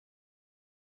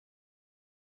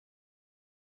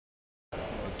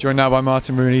Joined now by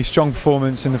Martyn Rooney. Strong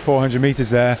performance in the 400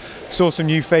 metres there. Saw some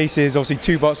new faces, obviously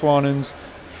 2 Botswanans.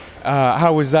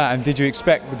 How was that, and did you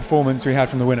expect the performance we had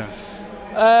from the winner?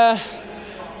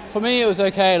 For me, it was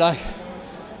okay. Like,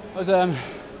 I was a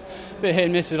bit hit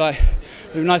and miss with it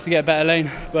would be nice to get a better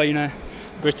lane, but you know,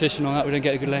 British and all that, we don't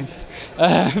get good lanes.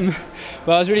 But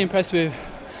I was really impressed with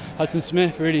Hudson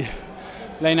Smith. Really,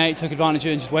 lane 8 took advantage of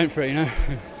it and just went for it. You know,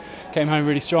 came home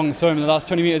really strong. Saw him in the last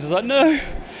 20 metres. I was like, no.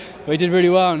 But he did really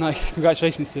well, and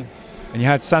congratulations to him. And you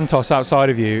had Santos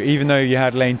outside of you, even though you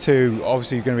had lane 2,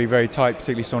 obviously you're going to be very tight,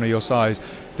 particularly someone of your size.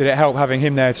 Did it help having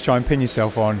him there to try and pin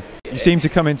yourself on? You seem to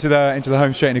come into the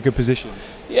home straight in a good position.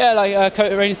 Yeah,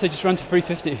 Rainey said, just run to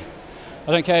 350.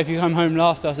 I don't care if you come home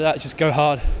last after that, just go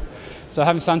hard. So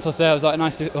having Santos there was like a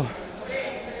nice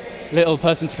little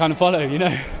person to kind of follow, you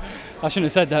know. I shouldn't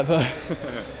have said that, but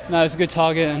no, it's a good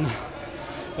target, and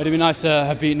it'd be nice to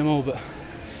have beaten them all, but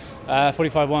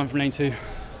 45-1 from lane 2.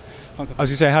 I was going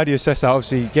to say, how do you assess that?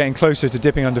 Obviously getting closer to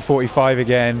dipping under 45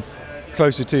 again,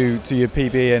 closer to your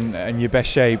PB and your best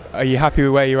shape. Are you happy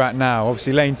with where you're at now?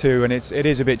 Obviously lane 2, and it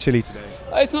is a bit chilly today.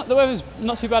 It's not, the weather's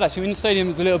not too bad actually. I mean, the stadium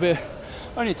is a little bit,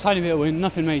 only a tiny bit of wind,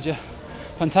 nothing major.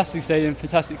 Fantastic stadium,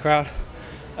 fantastic crowd.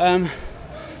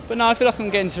 But no, I feel like I'm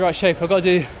getting into the right shape. I've got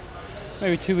to do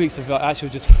maybe 2 weeks of actual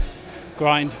just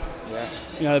grind. Yeah.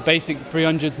 You know, the basic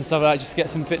 300s and stuff like that, just get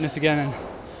some fitness again and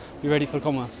be ready for the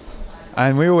Commonwealth.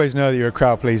 And we always know that you're a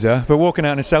crowd pleaser, but walking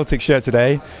out in a Celtic shirt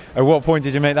today, at what point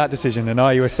did you make that decision, and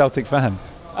are you a Celtic fan?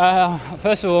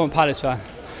 First of all, I'm a Palace fan,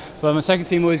 but my second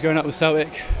team always growing up with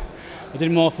Celtic. I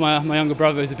did more for my younger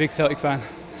brother, who's a big Celtic fan.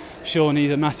 Sean,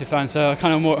 he's a massive fan, so I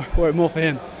kind of wore it more for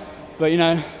him. But you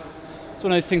know, it's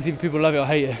one of those things, either people love it or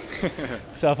hate it.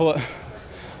 So I thought,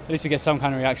 at least to get some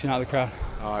kind of reaction out of the crowd.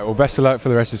 All right, well, best of luck for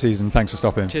the rest of the season. Thanks for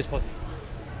stopping. Cheers, Pozzi.